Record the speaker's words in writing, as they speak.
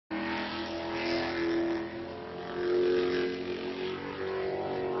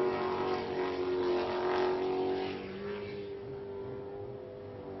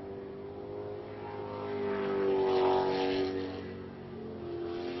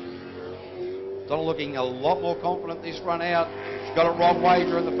Donna looking a lot more confident this run out. She got it wrong way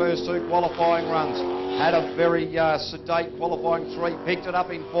during the first two qualifying runs. Had a very sedate qualifying 3, picked it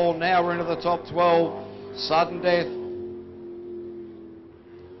up in 4, now we're into the top 12. Sudden Death.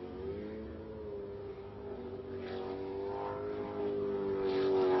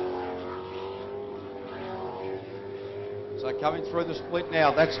 So coming through the split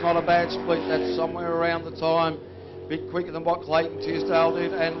now, that's not a bad split, that's somewhere around the time. Bit quicker than what Clayton Tisdale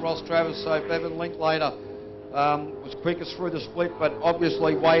did and Ross Travis, so Bevan Linklater was quickest through the split, but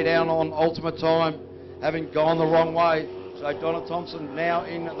obviously way down on ultimate time, having gone the wrong way. So Donna Thompson now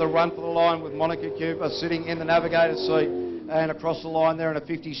in the run for the line with Monica Cooper sitting in the navigator's seat and across the line there in a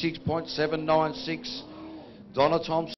 56.796. Donna Thompson.